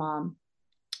became a mom.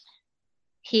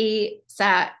 He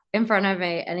sat in front of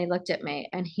me and he looked at me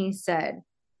and he said,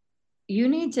 you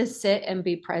need to sit and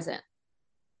be present.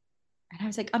 And I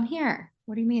was like, I'm here.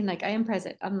 What do you mean? Like, I am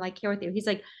present. I'm like here with you. He's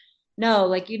like, no,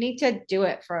 like you need to do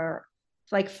it for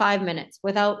like 5 minutes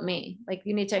without me. Like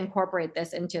you need to incorporate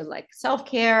this into like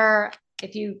self-care.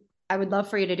 If you, I would love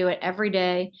for you to do it every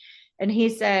day. And he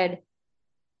said,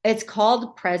 it's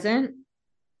called present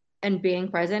and being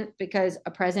present because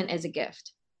a present is a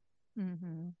gift.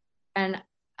 Hmm. And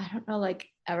I don't know, like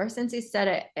ever since he said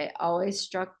it, it always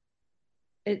struck,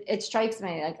 it strikes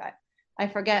me. Like I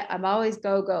forget, I'm always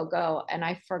go, go, go. And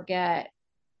I forget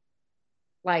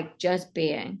like just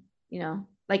being,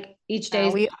 like each day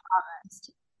is We,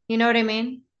 best. You know what I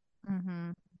mean?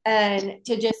 hmm And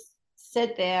to just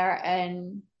sit there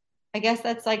and I guess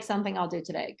that's like something I'll do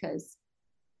today because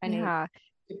I need yeah.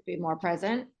 to be more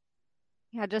present.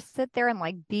 Yeah. Just sit there and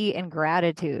like be in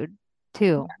gratitude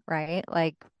too, right?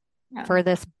 Like Yeah. for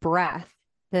this breath,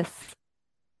 this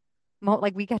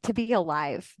like we get to be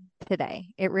alive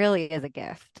today. It really is a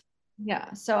gift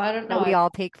Yeah. So I don't know. that we all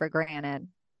take for granted.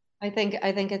 I think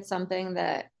it's something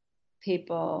that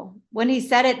people when he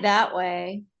said it that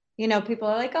way, people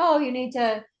are like, "Oh, you need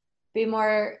to be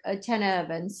more attentive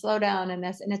and slow down and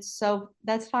this." And it's so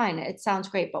that's fine. It sounds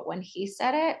great, but when he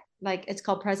said it, like it's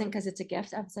called present because it's a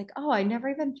gift. I was like, "Oh, I never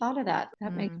even thought of that."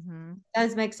 That makes Hmm.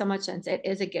 does make so much sense. It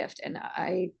is a gift, and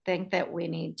I think that we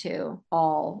need to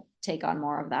all take on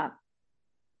more of that.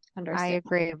 I Understand?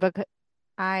 agree.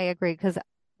 I agree because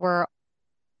we're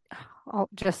all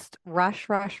just rush,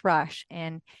 rush, rush.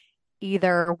 And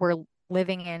either we're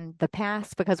living in the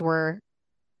past because we're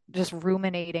just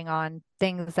ruminating on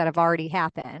things that have already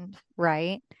happened,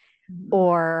 right? Mhm.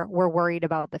 Or we're worried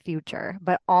about the future.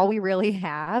 But all we really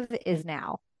have is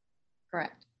now.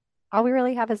 Correct. All we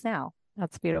really have is now.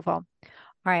 That's beautiful. All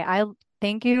right. I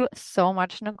thank you so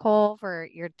much, Nicole, for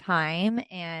your time.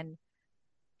 And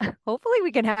hopefully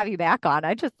we can have you back on.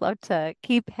 I just love to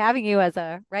keep having you as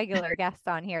a regular guest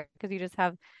on here because you just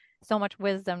have so much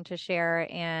wisdom to share.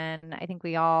 And I think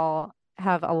we all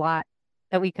have a lot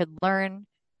that we could learn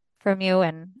from you.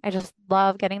 And I just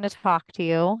love getting to talk to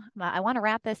you. But I want to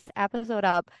wrap this episode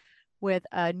up with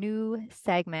a new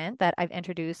segment that I've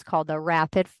introduced called the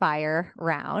rapid fire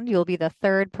round. You'll be the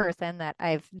third person that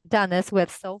I've done this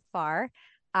with so far.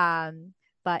 Um,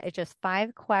 but it's just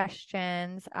 5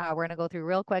 questions. We're going to go through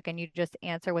real quick and you just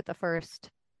answer with the first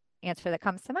answer that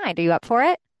comes to mind. Are you up for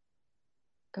it?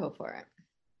 Go for it.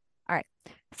 All right.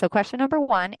 So, question number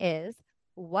one is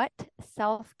what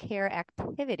self care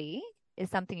activity is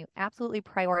something you absolutely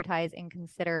prioritize and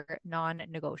consider non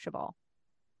negotiable?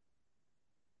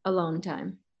 Alone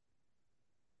time.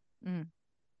 Mm,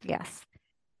 yes.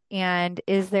 And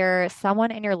is there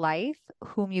someone in your life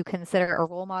whom you consider a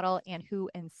role model and who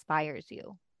inspires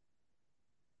you?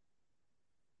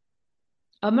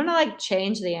 I'm gonna like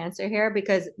change the answer here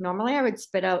because normally I would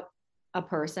spit out a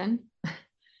person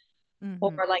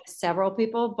or Hmm. like several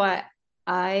people, but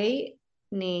I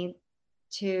need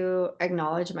to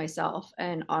acknowledge myself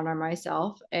and honor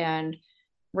myself and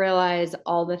realize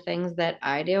all the things that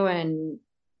I do and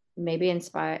maybe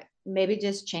inspire, maybe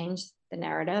just change the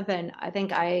narrative. And I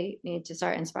think I need to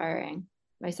start inspiring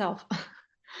myself,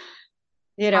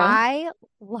 you know? I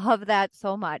love that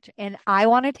so much. And I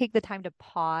want to take the time to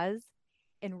pause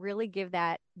and really give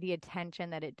that the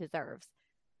attention that it deserves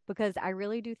because I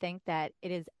really do think that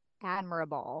it is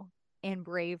admirable and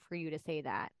brave for you to say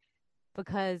that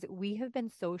because we have been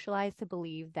socialized to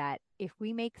believe that if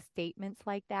we make statements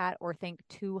like that or think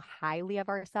too highly of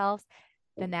ourselves,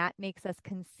 then that makes us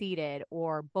conceited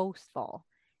or boastful.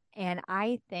 And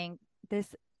I think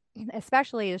this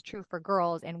especially is true for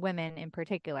girls and women in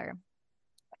particular.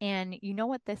 And you know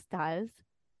what this does?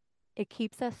 It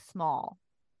keeps us small.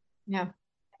 Yeah.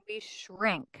 We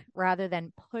shrink rather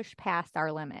than push past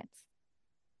our limits.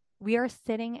 We are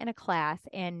sitting in a class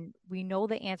and we know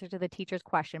the answer to the teacher's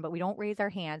question, but we don't raise our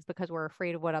hands because we're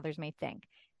afraid of what others may think.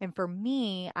 And for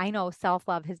me, I know self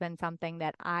love has been something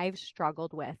that I've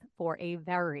struggled with for a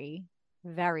very,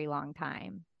 very long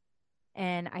time.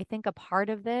 And I think a part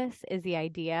of this is the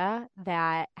idea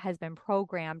that has been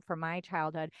programmed from my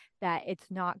childhood that it's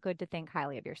not good to think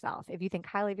highly of yourself. If you think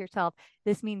highly of yourself,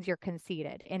 this means you're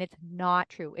conceited. And it's not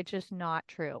true. It's just not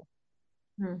true.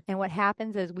 Hmm. And what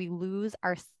happens is we lose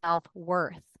our self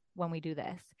worth when we do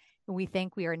this. We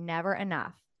think we are never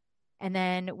enough. And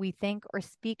then we think or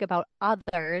speak about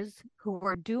others who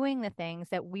are doing the things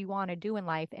that we want to do in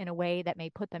life in a way that may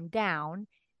put them down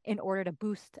in order to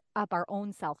boost up our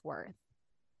own self worth.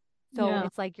 So Yeah.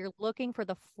 it's like you're looking for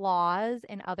the flaws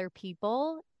in other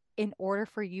people in order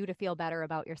for you to feel better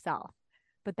about yourself.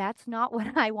 But that's not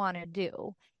what I want to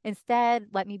do. Instead,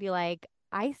 let me be like,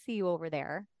 I see you over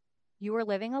there. You are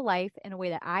living a life in a way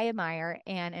that I admire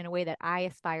and in a way that I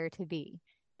aspire to be.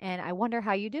 And I wonder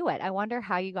how you do it. I wonder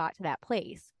how you got to that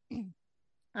place.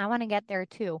 I want to get there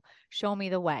too. Show me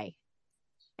the way.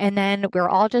 And then we're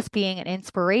all just being an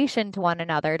inspiration to one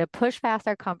another to push past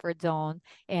our comfort zone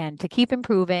and to keep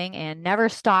improving and never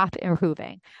stop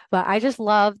improving. But I just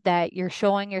love that you're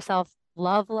showing yourself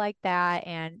love like that.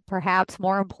 And perhaps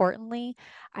more importantly,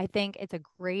 I think it's a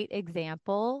great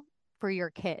example for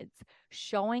your kids,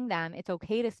 showing them it's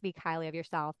okay to speak highly of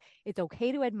yourself. It's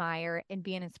okay to admire and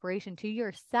be an inspiration to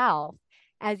yourself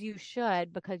as you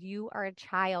should, because you are a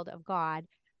child of God,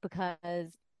 because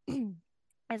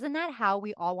isn't that how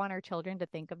we all want our children to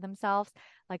think of themselves?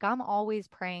 Like, I'm always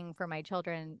praying for my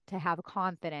children to have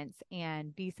confidence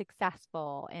and be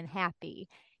successful and happy.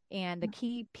 And the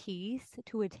key piece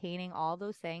to attaining all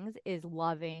those things is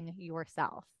loving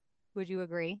yourself. Would you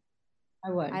agree?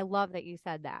 I would. I love that you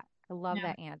said that. I love Yeah.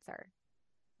 that answer.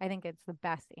 I think it's the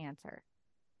best answer.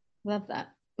 Love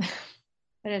that. I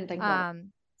didn't think about it.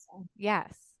 Um, So,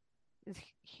 yes, it's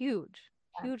huge,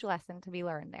 yeah. huge lesson to be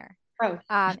learned there. Growth.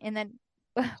 And then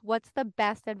what's the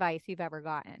best advice you've ever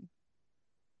gotten?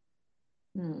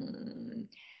 Hmm.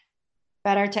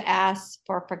 Better to ask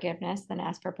for forgiveness than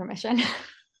ask for permission.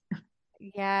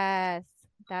 Yes,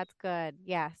 that's good.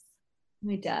 Yes.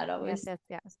 My dad Yes, always yes,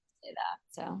 yes. say that.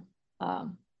 So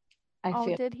um, I Oh,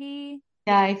 feel, did he?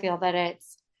 yeah, I feel that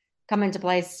it's come into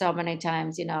place so many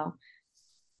times,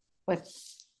 with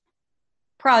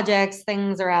projects,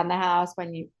 things around the house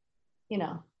when you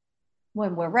know,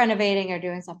 when we're renovating or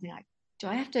doing something like, do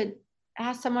I have to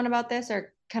ask someone about this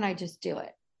or can I just do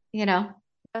it? You know?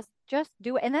 Just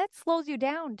do it. And that slows you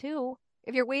down too.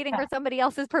 If you're waiting Yeah. for somebody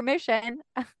else's permission.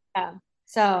 Yeah.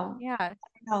 So Yeah,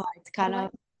 it's I kind of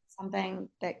like something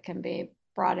that can be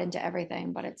brought into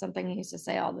everything, but it's something he used to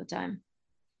say all the time.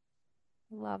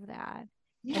 love that. And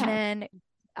Yeah. then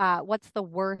what's the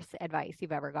worst advice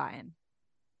you've ever gotten?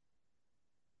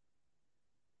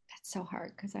 That's so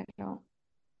hard because I don't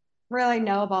really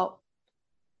know about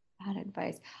bad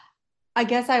advice. I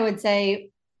guess I would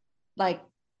say, like,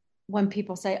 when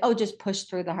people say, oh, just push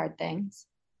through the hard things,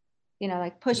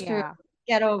 like push through, Yeah.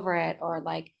 get over it, or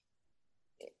like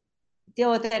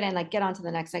deal with it and like get on to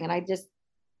the next thing. And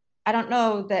I don't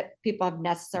know that people have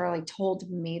necessarily told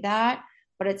me that,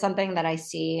 but it's something that I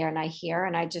see and I hear.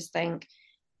 And I just think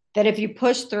that if you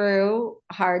push through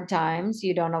hard times,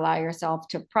 you don't allow yourself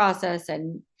to process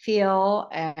and feel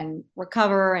and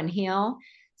recover and heal.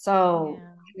 So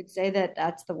Yeah. I would say that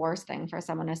that's the worst thing for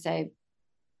someone to say.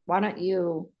 Why don't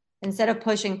you, instead of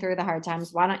pushing through the hard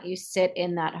times, why don't you sit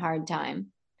in that hard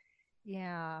time?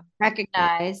 Yeah.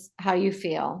 Recognize how you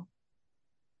feel.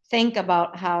 Think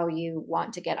about how you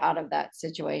want to get out of that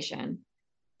situation,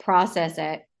 process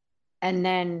it, and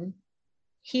then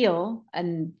heal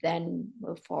and then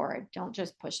move forward. Don't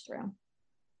just push through.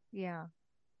 Yeah.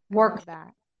 I Work, love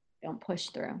that. don't push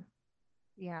through.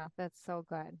 Yeah, that's so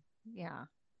good. Yeah.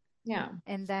 Yeah.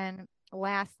 And then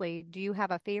lastly, do you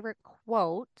have a favorite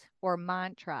quote or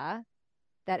mantra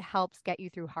that helps get you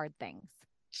through hard things?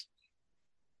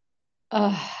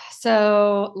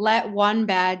 So let one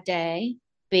bad day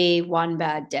be one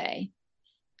bad day.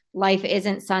 Life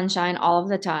isn't sunshine all of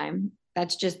the time.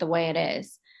 That's just the way it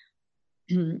is.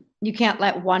 You can't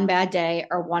let one bad day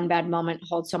or one bad moment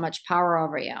hold so much power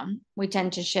over you. We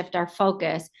tend to shift our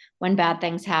focus when bad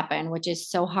things happen, which is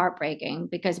so heartbreaking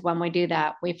because when we do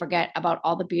that, we forget about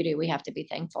all the beauty we have to be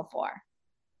thankful for.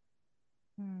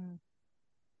 Hmm.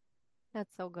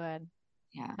 That's so good.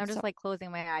 Yeah. I'm So, just like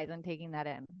closing my eyes and taking that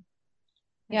in.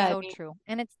 It's yeah, I so mean, true.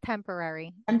 And it's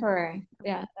temporary. temporary.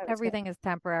 Yeah, that was good. Everything is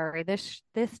temporary. This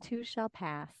too shall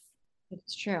pass.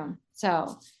 It's true.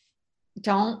 So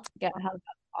don't get hung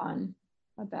up on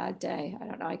a bad day. I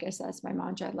don't know. I guess that's my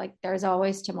mantra. Like, there's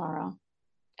always tomorrow.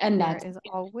 And There that's, is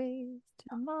always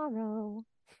tomorrow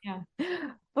yeah.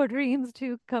 for dreams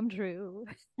to come true.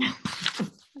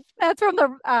 That's from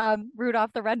the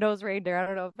Rudolph the Red-Nosed Reindeer. I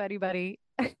don't know if anybody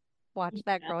watched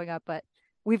that growing up, but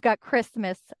we've got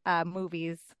Christmas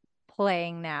movies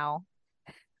playing now.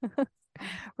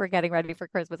 We're getting ready for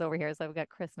Christmas over here, so we've got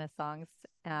Christmas songs,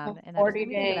 and that just 40 made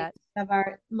me think of days that. of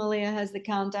our Malia has the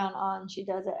countdown on. She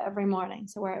does it every morning.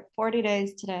 So we're at 40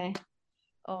 days today.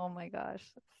 Oh my gosh,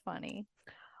 funny.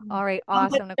 All right,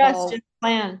 Don't get awesome, stressed, Nicole. just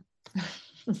plan.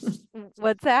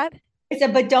 What's that? I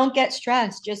said, but don't get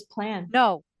stressed, just plan.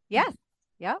 No. Yes.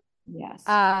 Yep. Yes.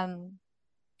 Um,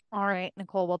 all right,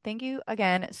 Nicole. Well, thank you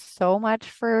again so much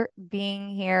for being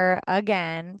here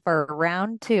again for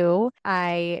round two.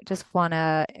 I just want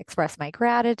to express my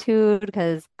gratitude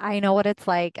because I know what it's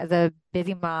like as a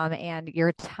busy mom, and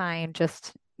your time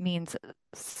just means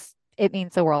it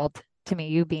means the world to me,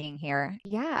 you being here.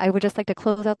 Yeah, I would just like to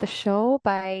close out the show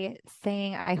by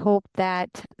saying I hope that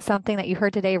something that you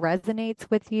heard today resonates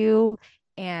with you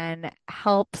and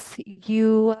helps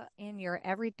you in your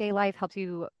everyday life, helps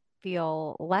you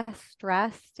feel less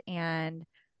stressed and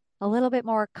a little bit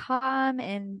more calm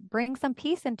and bring some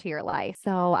peace into your life.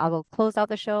 So I will close out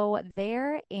the show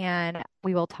there and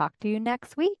we will talk to you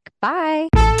next week. Bye.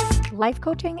 Life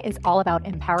coaching is all about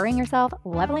empowering yourself,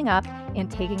 leveling up, and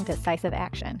taking decisive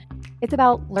action. It's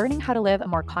about learning how to live a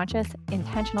more conscious,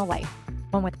 intentional life,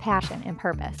 one with passion and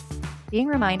purpose. Being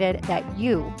reminded that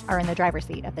you are in the driver's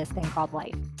seat of this thing called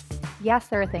life. Yes,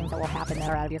 there are things that will happen that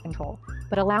are out of your control,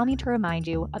 but allow me to remind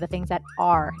you of the things that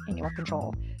are in your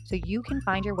control so you can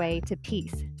find your way to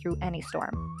peace through any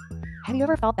storm. Have you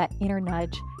ever felt that inner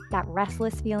nudge, that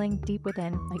restless feeling deep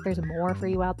within, like there's more for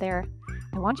you out there?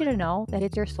 I want you to know that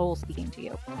it's your soul speaking to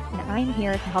you, and I'm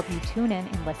here to help you tune in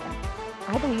and listen.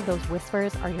 I believe those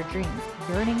whispers are your dreams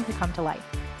yearning to come to life.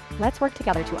 Let's work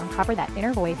together to uncover that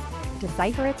inner voice,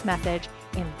 decipher its message,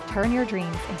 and turn your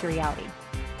dreams into reality.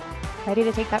 Ready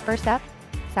to take that first step?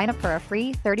 Sign up for a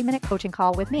free 30-minute coaching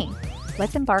call with me.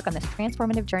 Let's embark on this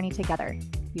transformative journey together.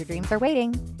 Your dreams are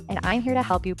waiting, and I'm here to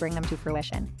help you bring them to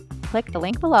fruition. Click the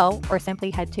link below or simply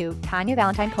head to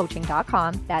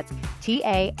TanyaValentineCoaching.com. That's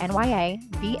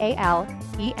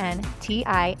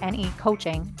TanyaValentine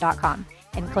coaching.com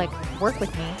and click Work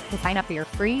with Me to sign up for your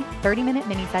free 30-minute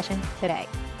mini session today.